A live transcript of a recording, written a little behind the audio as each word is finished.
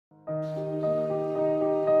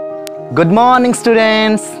Good morning,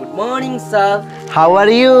 students. Good morning, sir. How are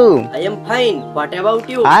you? I am fine. What about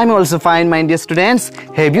you? I'm also fine, my dear students.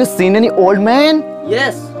 Have you seen any old man?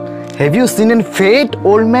 Yes. Have you seen any fat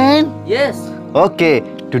old man? Yes. Okay,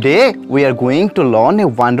 today we are going to learn a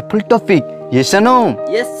wonderful topic. Yes or no?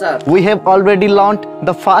 Yes, sir. We have already learned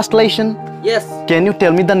the first lesson. Yes. Can you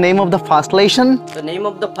tell me the name of the first lesson? The name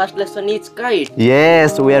of the first lesson is kite.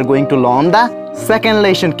 Yes, we are going to learn the second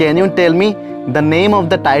lesson. Can you tell me the name of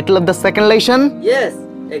the title of the second lesson? Yes.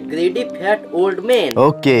 A greedy fat old man.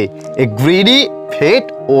 Okay, a greedy,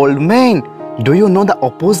 fat old man. Do you know the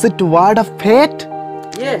opposite word of fat?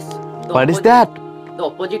 Yes. What is that? The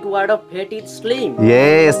opposite word of fat is slim.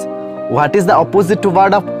 Yes. What is the opposite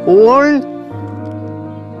word of old?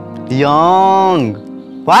 Young.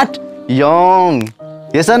 What? Young.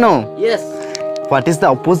 Yes or no? Yes. What is the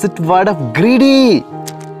opposite word of greedy?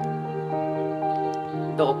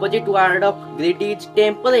 The opposite word of greedy is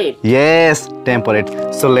temperate. Yes,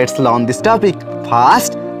 temperate. So let's learn this topic.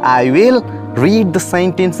 First, I will read the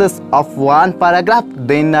sentences of one paragraph.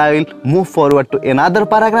 Then I will move forward to another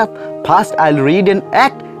paragraph. First, I'll read an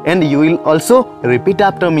act and you will also repeat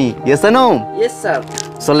after me. Yes or no? Yes, sir.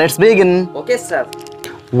 So let's begin. Okay, sir.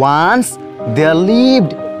 Once there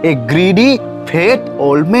lived a greedy, fat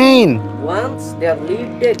old man. Once there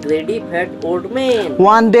lived a greedy fat old man.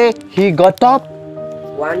 One day he got up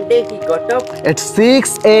One day he got up at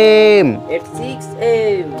 6 a.m. at 6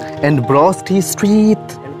 a.m. and brushed his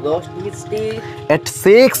teeth and brushed his teeth at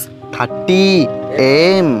 6:30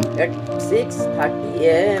 a.m. at 6:30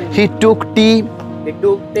 a.m. He took tea He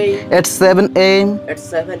took tea at 7 a.m. at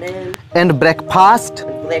 7 a.m. and breakfast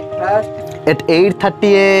and breakfast at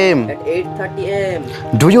 8:30 a.m. at 8:30 a.m.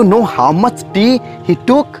 Do you know how much tea he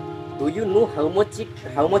took? Do you know how much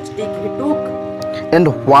tea he took? And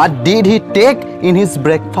what did he take in his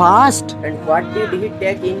breakfast? And what did he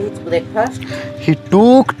take in his breakfast? He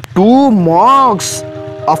took 2 mugs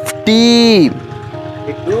of tea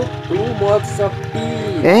He took 2 mugs of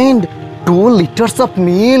tea and 2 liters of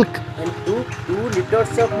milk. and took 2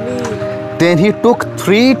 liters of milk. Then he took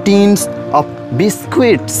 3 tins of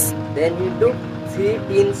biscuits Then he took 3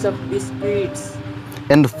 tins of biscuits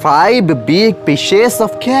and 5 big pieces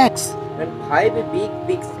of cakes. and 5 big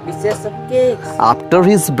pieces of cakes. After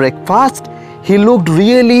his breakfast, he looked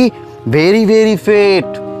really very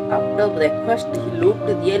fat. After breakfast, he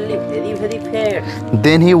looked really very fat.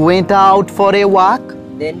 Then he went out for a walk.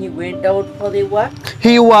 Then he went out for a walk.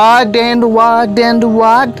 He walked and walked and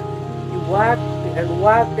walked He walked and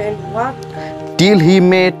walked and walked till he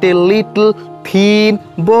met a little thin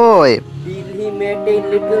boy. till he met a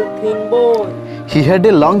little thin boy. He had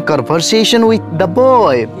a long conversation with the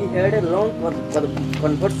boy. He had a long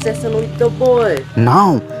conversation with the boy. Now,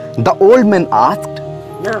 the old man asked,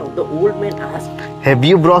 Now the old man asked, "Have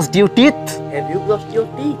you brushed your teeth?" "Have you brushed your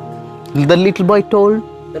teeth?" The little boy told,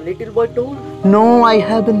 The little boy told, "No, I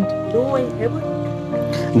haven't." "No, I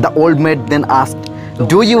haven't." The old man then asked,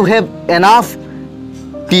 "Do you have enough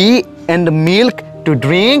tea and milk to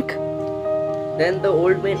drink?" Then the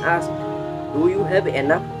old man asked, "Do you have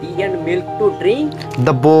enough tea and milk to drink?"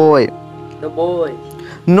 The boy, The boy,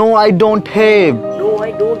 "No, I don't have." "No,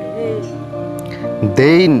 I don't have."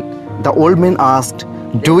 Then the old man asked,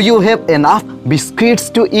 "Do you have enough biscuits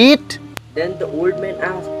to eat?" Then the old man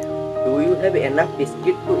asked, "Do you have enough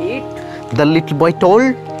biscuit to eat?" The little boy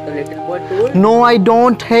told, The little boy told, "No, I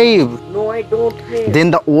don't have." "No, I don't have."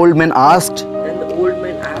 Then the old man asked, Then the old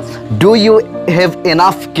man asked, "Do you have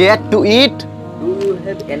enough cake to eat?" "Do you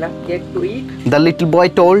have enough cake to eat?" The little boy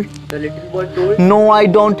told, The little boy told, "No, I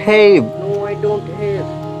don't have." "No, I don't have."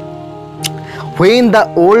 When the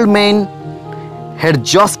old man had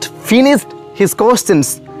just finished his questions,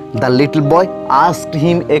 the little boy asked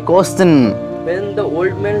him a question. When the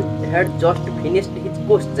old man had just finished his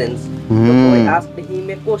questions, the boy asked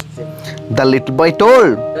him a question. The little boy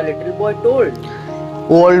told, The little boy told,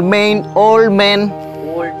 "Old man, "Old man,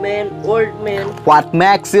 old man, what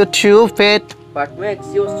makes you too fat?" what makes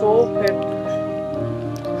you so fat?"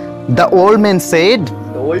 The old man said,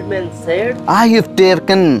 The old man said, "I have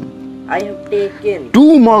taken "I have taken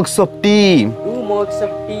 2 mugs of tea, 2 mugs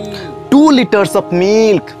of tea, 2 liters of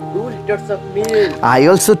milk. 2 liters of milk. I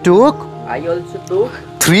also took I also took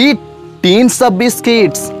 3 tins of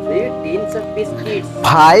biscuits, 3 tins of biscuits,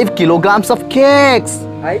 5 kilograms of cakes.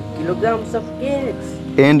 5 kilograms of cakes.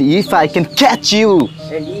 And if I can catch you,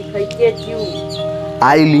 And if I catch you,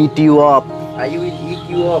 I'll eat you up." I will eat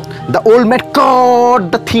you up." The old man caught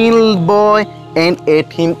the thin boy and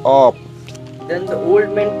ate him up. Then the old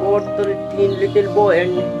man caught the thin little boy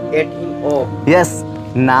and ate him up. Yes,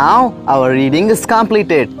 Now our reading is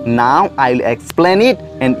completed. Now I will explain it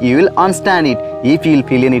and you will understand it. If you will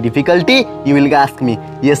feel any difficulty, you will ask me.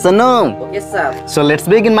 Yes or no? Okay, sir. So let's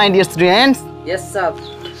begin, my dear students. Yes, sir.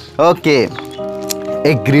 Okay.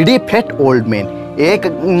 A greedy fat old man. एक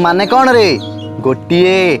माने कौन रे?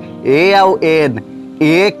 गोटिए ए आउ N.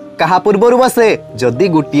 एक कहा पूर्वर बसे जदि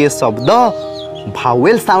गोटिए शब्द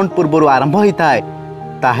भावेल साउंड पूर्वर आरंभ होता है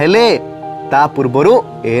ताहेले ता पूर्वर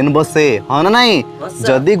एन बसे हाँ ना नहीं.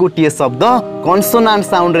 जदि गोटिए शब्द कॉन्सोनेंट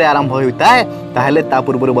साउंड रे आरंभ होता है ताहेले ता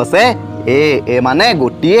पूर्वर बसे ए माने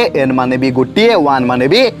गोटिए एन माने भी गोटिए वन माने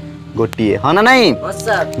भी गोटिए हाँ ना नहीं.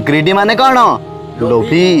 ग्रीडी माने कौन?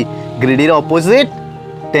 लोभी. ग्रीडी रो ऑपोजिट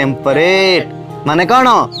टेम्परेट माने कौन?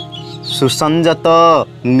 सुसंजत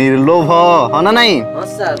निर्लोभ हाँ ना नहीं.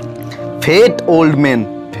 Fate old man.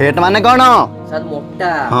 फेट माने कौन?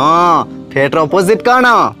 मोटा. हाँ फेट रो ऑपोजिट कौन?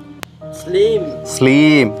 स्लिम.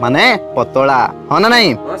 स्लिम माने पतला हाँ ना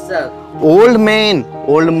नहीं. Old man.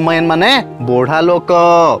 ओल्ड मैन माने बूढ़ा लोक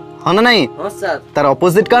हाँ ना नहीं. तार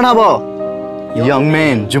ऑपोजिट कौन हबो? यंग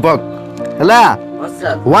मैन युवक हला.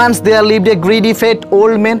 Once there lived a greedy fat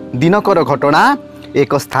old man. Dinkar घटना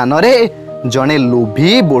एक स्थान रे जने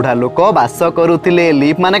लोभी बुढ़ा लोक बास करुथिले.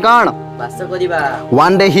 लिव माने कौन? बास करिबा.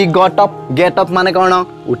 One day he got up. Get up माने कौन?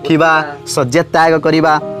 उठिबा शय्या त्याग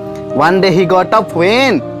करिबा. One day he got up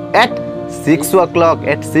when? At 6 o'clock.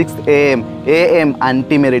 At 6 am. AM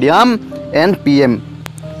anti meridium and PM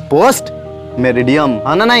post meridium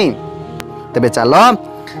हाँ ना नहीं. तबे चलो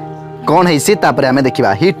कौन है इसी तापरे हमें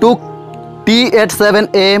देखिबा. He took tea at 7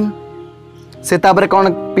 am. से तापरे कौन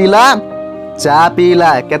पीला? चा पीला.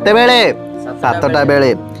 केते बेले? 7टा बेले.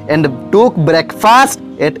 And took breakfast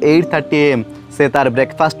at 8:30 am. से तार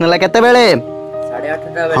ब्रेकफास्ट नेला केते बेले?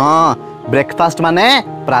 8:30 बेले. हाँ ब्रेकफास्ट माने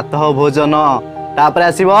प्रातः भोजन. तापरे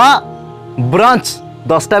आसीबो ब्रंच.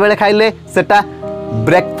 10टा बेले खाइले सेटा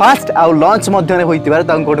ब्रेकफास्ट आ लंच मध्य रे होइतिबार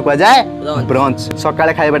तां कोड को जाय ब्रंच.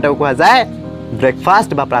 सकाळे खाइबाटा को जाय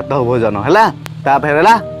ब्रेकफास्ट बा प्रातः भोजन हला. तापर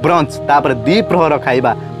हला ब्रंच. तापर द्विप्रहर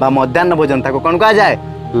खाइबा बा मध्याह्न भोजन ताको कोन को जाय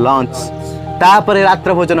लंच. तापर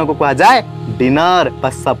रात्र भोजन को कहा जाए डिनर बा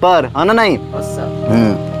सपर हाँ ना नहीं.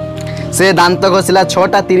 से दांत घसिला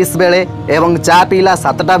 6:30 बेले एवं चा पीला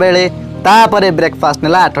 7टा बेले. तापर ब्रेकफास्ट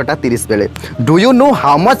नेला 8:30 बेले. Do you know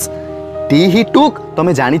how much T ही टुक?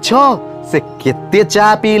 तमे जानि छो से केते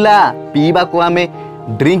चा पीला? पीबा को आमे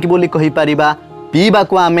ड्रिंक बोली कहि परिबा. पीबा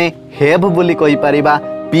को आमे हैव बोली कहि परिबा.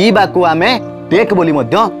 पीबा को आमे टेक बोली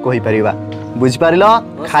मध्य कहि परिबा. बुझ पारिलो.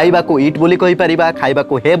 खाइबा को ईट बोली कहि परिबा. खाइबा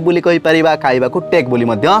को हैव बोली कहि परिबा. खाइबा को टेक बोली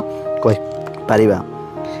मध्य कहि परिबा.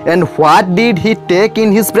 And what did he take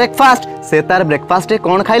in his breakfast? से तार ब्रेकफास्ट रे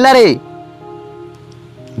कोन खाइला रे?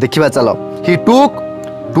 देखिबा चलो. ही टुक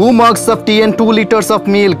 2 mugs of tea and 2 liters of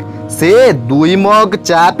milk. से 2 मग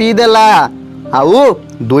चा पी देला आउ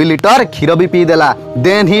 2 लीटर क्षीर भी पी देला.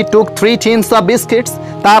 Then he took 3 tins of biscuits.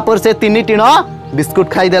 तापर से 3 टिन बिस्कुट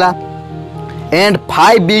खाई देला. And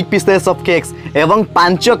 5 big pieces of cakes. एवं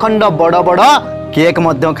 5 खंड बड़ बड़ केक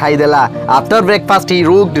मध्य खाई देला. After breakfast he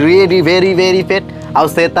looked really very very fate. आ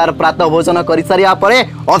से तार प्रातः भोजन करि सारिया परे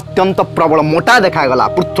अत्यंत प्रबल मोटा देखा गला.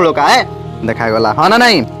 पुतुळ का है देखा गला हाँ ना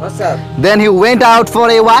नहीं. Then he went out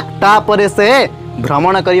for a walk. तापर से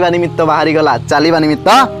भ्रमण करिवा निमित्त बाहरी गला. चालिबा निमित्त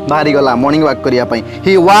बाहरी गला मॉर्निंग वॉक करिया पई.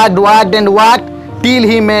 ही walked and walked till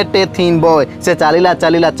he met a thin boy. से चालिला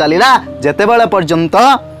चालिला चालिला जेते बेले पर्यंत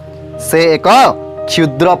से एक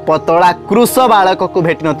क्षुद्र पतला कृष बालक को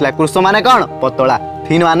भेटी नथिला. कृष माने कौन? पतला.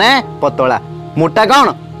 थिन माने पतला. मोटा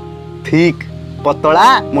कौन? थिक. पतला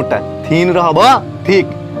मोटा. थिन रहबो थिक.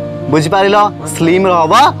 बुझि पारिलो. स्लिम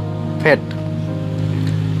रहबो फेट.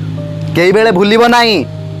 केई बेले भूलिबो नाही.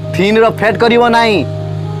 थिन रो फेट करिवो नाही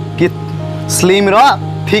कि स्लिम रो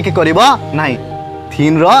थिक करिवो नाही.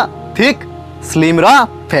 Thin row thick slim row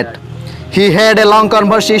fate. He had a long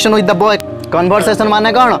conversation with the boy. Conversation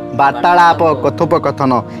माने कौन? वार्तालाप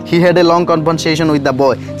कथोपकथन. He had a long conversation with the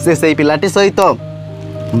boy. से पिलाटी सहित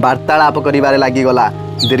वार्तालाप करिबारे लागि गला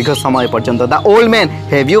दीर्घ समय पर्यंत. The old man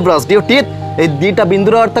have you brushed your teeth. ए दीटा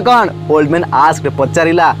बिंदुर अर्थ कौन? ओल्ड मैन आस्क्ड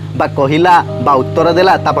पचारिला बा कहिला बा उत्तर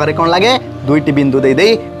देला. ता पारे कौन लागे? दुईटी बिंदु दे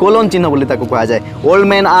देई कोलन चिन्ह बोली ताको कहा जाए. Old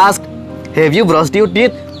man asked have you brushed your teeth.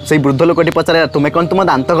 से वृद्ध लोकटी पचारे तुमे कौन तुम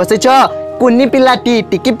दांत घसेछ? कुन्नी पिलाटी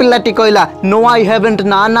टिकी पिलाटी कहला नो आई हैवंट.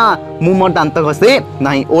 ना ना मु मोर दांत घसे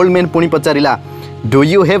नाही. ओल्ड मैन पुणी पचारिला do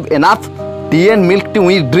you have enough T and milk to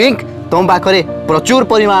drink. तुम पाखरे प्रचुर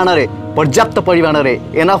परिमाण रे पर्याप्त परिमाण रे.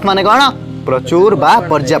 एनफ माने कौन? प्रचुर बा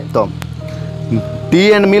पर्याप्त. T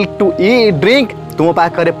and milk to drink. तुम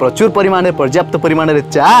पाखरे प्रचुर परिमाण रे पर्याप्त परिमाण रे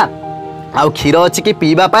चा आउ क्षीर अछि कि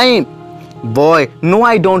पीबा पाई. Boy no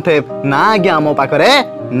I don't have. ना आज्ञा मो पाखरे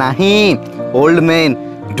नाही. Old man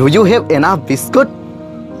do you have enough biscuit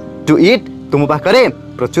to eat तुम पाखरे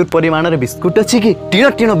प्रचुर परिमाण रे बिस्कुट अछि कि टीण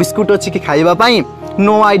टीण बिस्कुट अछि कि खाइबा पई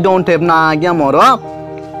नो आई डोंट हैव ना आज्ञा मोर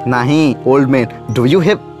नाही old man do you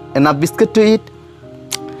have enough biscuit to eat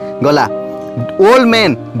गला old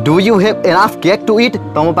man do you have enough cake to eat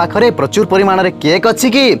तुम पाखरे प्रचुर परिमाण रे केक अछि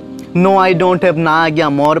कि नो आई डोंट हैव ना आज्ञा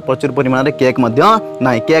मोर प्रचुर परिमाण रे केक मध्य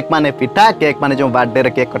नाही केक माने पिठा केक माने जो बर्थडे रे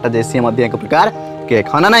केक कटा जैसी मध्य एक प्रकार केक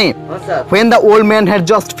हना नहीं when the old man had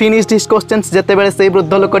just finished his questions जेते बेले सेई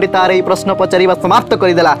वृद्ध लोकटी तार एई प्रश्न पचारिबा समाप्त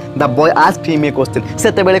करि देला the boy asked him a question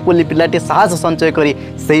सेते बेले कुली पिलाटी साहस संचय करी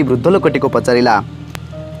सेई वृद्ध लोकटी को पचारिला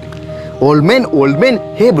old man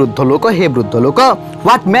हे वृद्ध लोक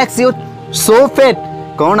what makes you so fat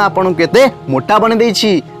कौन आपन केते मोटा बने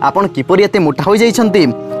देछि आपन किपरि एते मोटा होई जाइछंती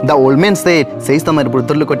the old man said सेई समय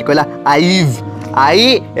वृद्ध लोकटी कहला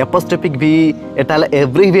I apostrophic v एटाला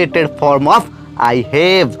abbreviated form of I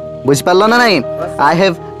have बुझ पारलो ना नहीं I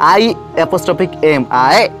have I apostrophic m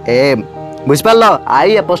I am बुझ पारलो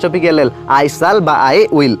I apostrophic ll I shall बा I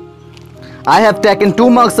will I have taken 2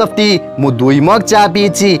 mugs of tea मु 2 मग चा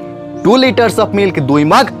पीछि 2 liters of milk 2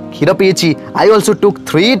 mug Kshir पीछि I also took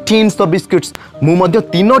 3 tins of biscuits मु मध्य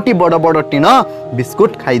 3टी बड़ बड़ tin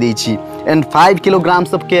biscuit खाई देछि and 5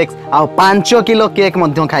 kilograms of cakes uh 5 kilo cake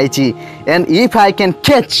Madhya खाइछि and if I can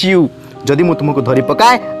catch you जदि मु तुमको धरि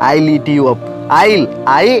पकाए I'll eat you up I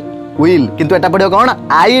will किंतु एटा पड़ियो कोन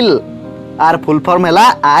I'll आर फुल फॉर्म हैला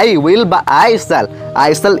I will बा I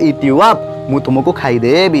shall eat you up मु तुमको खाई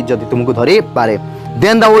देबी जदि तुमको धरि पारे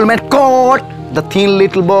then the old man caught the thin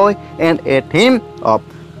little boy and ate him up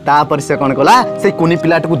ता पर से कोन कोला से कुनी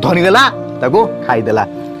पिलाट को धरि देला ताको खाई देला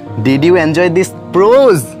did you enjoy this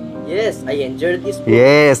prose Yes, I enjoyed this.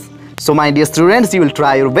 Yes. So my dear students, you will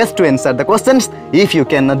try your best to answer the questions. If you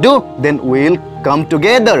cannot do, then we will come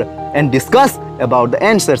together and discuss about the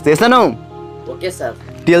answers. Yes or no? Okay, sir.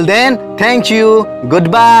 Till then, thank you.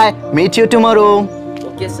 Goodbye. Meet you tomorrow.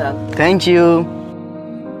 Okay, sir. Thank you.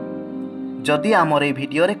 जदि आमर ए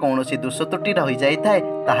video रे कौनसी दोष त्रुटि रही जाए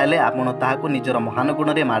ताहले आपण ताहाको निजर महान गुण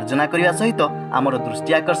रे मार्जना करिया सहित आमर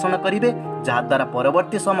दृष्टि आकर्षण करिवे जहा द्वारा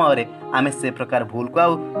परवर्ती समय रे आमे से प्रकार भूल को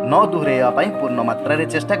आउ न दोहराइबा पई पूर्ण मात्रा रे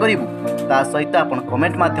चेष्टा करिवु ता सहित आपण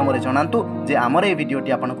कमेंट माध्यम रे जणांतु जे आमर ए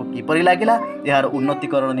भिडियोटी आपनको किपरि लागिला यार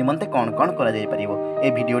उन्नतिकरण निमंते कोन कोन करा जाय परिबो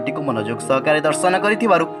ए भिडियोटी को मनोयोग सहकारे दर्शन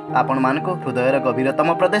करिथिबारु आपण मानको हृदयर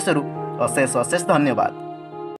गभीरतम प्रदेशरु अशेष अशेष धन्यवाद।